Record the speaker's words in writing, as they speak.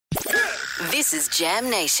This is Jam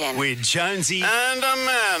Nation. With Jonesy and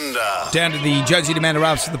Amanda. Down to the Jonesy and Amanda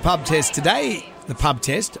Ralphs for the pub test today. The pub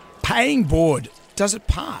test, paying board. Does it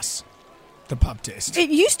pass the pub test? It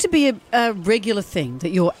used to be a regular thing that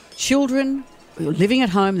your children living at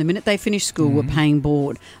home the minute they finish school were paying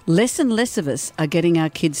board. Less and less of us are getting our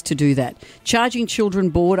kids to do that. Charging children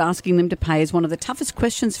board, asking them to pay is one of the toughest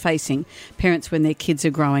questions facing parents when their kids are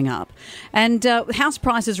growing up. And house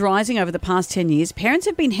prices rising over the past 10 years, parents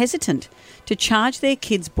have been hesitant to charge their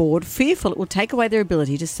kids board, fearful it will take away their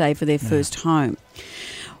ability to save for their first home.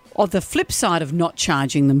 Or the flip side of not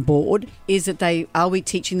charging them board is that are we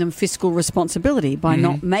teaching them fiscal responsibility by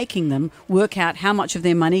not making them work out how much of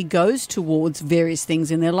their money goes towards various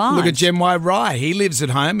things in their lives? Look at Jem Y. Rye. He lives at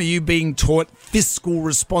home. Are you being taught fiscal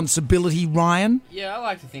responsibility, Ryan? Yeah, I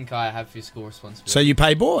like to think I have fiscal responsibility. So you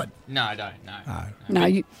pay board? No, I don't, no. Oh.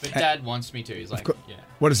 No, But Dad wants me to. He's like, yeah.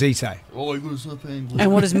 What does he say? Oh, you're going to start paying board.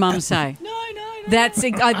 And what does Mum say? No.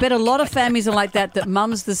 I bet a lot of families are like that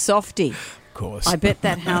Mum's the softie. Of course. I bet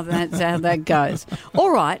that's how that goes.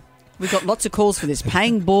 All right, we've got lots of calls for this.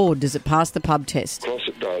 Paying board, does it pass the pub test? Of course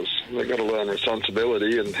it does. They've got to learn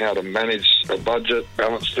responsibility and how to manage a budget,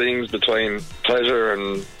 balance things between pleasure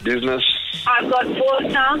and business. I've got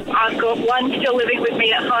 4 sons. I've got one still living with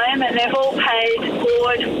me at home, and they've all paid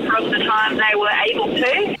board from the time they were able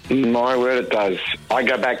to. My word, it does. I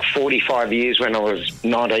go back 45 years when I was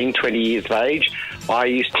 19, 20 years of age. I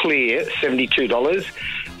used to clear $72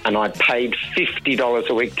 and I paid $50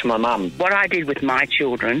 a week to my mum. What I did with my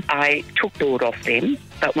children, I took board off them,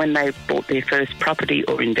 but when they bought their first property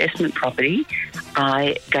or investment property,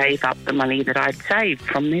 I gave up the money that I'd saved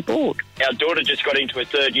from their board. Our daughter just got into her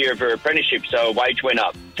 3rd year of her apprenticeship, so her wage went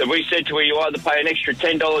up. So we said to her, you either pay an extra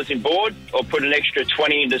 $10 in board or put an extra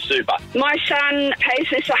 $20 into super. My son pays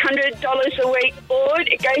us $100 a week board.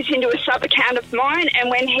 It goes into a sub-account of mine, and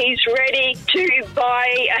when he's ready to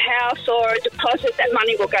buy a house or a deposit, that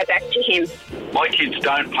money will go back to him. My kids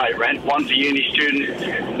don't pay rent. One's a uni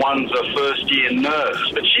student, one's a first-year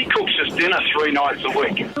nurse. But she cooks us dinner 3 nights a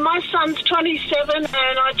week. My son's 27, and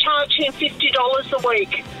I charge him $50 a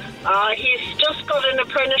week. He's just got an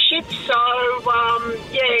apprenticeship, so,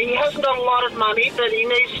 he hasn't got a lot of money, but he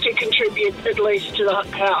needs to contribute at least to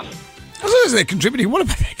the house. As long as they're contributing, what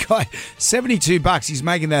about that guy? $72, he's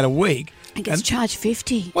making that a week. He gets charged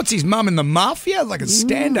 $50. What's his mum in the mafia? Like a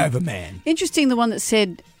standover man. Interesting, the one that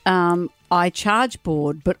said, I charge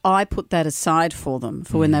board, but I put that aside for them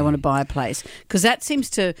for when they want to buy a place. Because that seems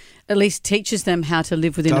to at least teaches them how to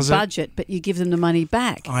live within a budget, but you give them the money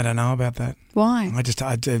back. I don't know about that. Why? I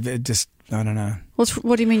don't know.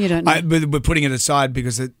 What do you mean you don't know? We're putting it aside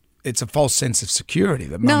because it's a false sense of security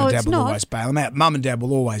that mum and dad will always bail them out. Mum and dad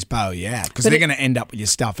will always bail you out because they're going to end up with your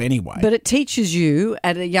stuff anyway. But it teaches you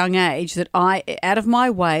at a young age that out of my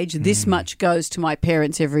wage, this much goes to my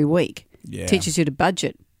parents every week. Yeah. Teaches you to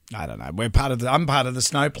budget. I don't know. I'm part of the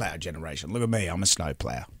snowplow generation. Look at me. I'm a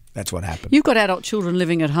snowplow. That's what happened. You've got adult children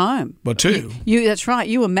living at home. Well, 2. That's right.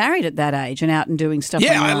 You were married at that age and out and doing stuff.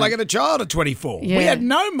 Yeah, I had like a child at 24. Yeah. We had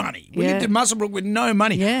no money. We lived in Muswellbrook with no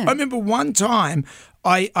money. Yeah. I remember one time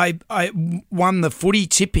I won the footy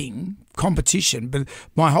tipping competition, but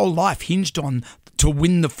my whole life hinged on to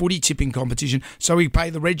win the footy tipping competition so we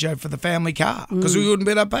pay the rego for the family car because we wouldn't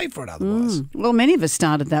be able to pay for it otherwise. Well, many of us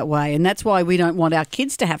started that way, and that's why we don't want our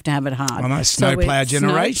kids to have it hard. I know, snowplow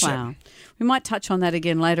generation. Snowplow. We might touch on that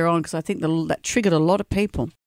again later on because I think that triggered a lot of people.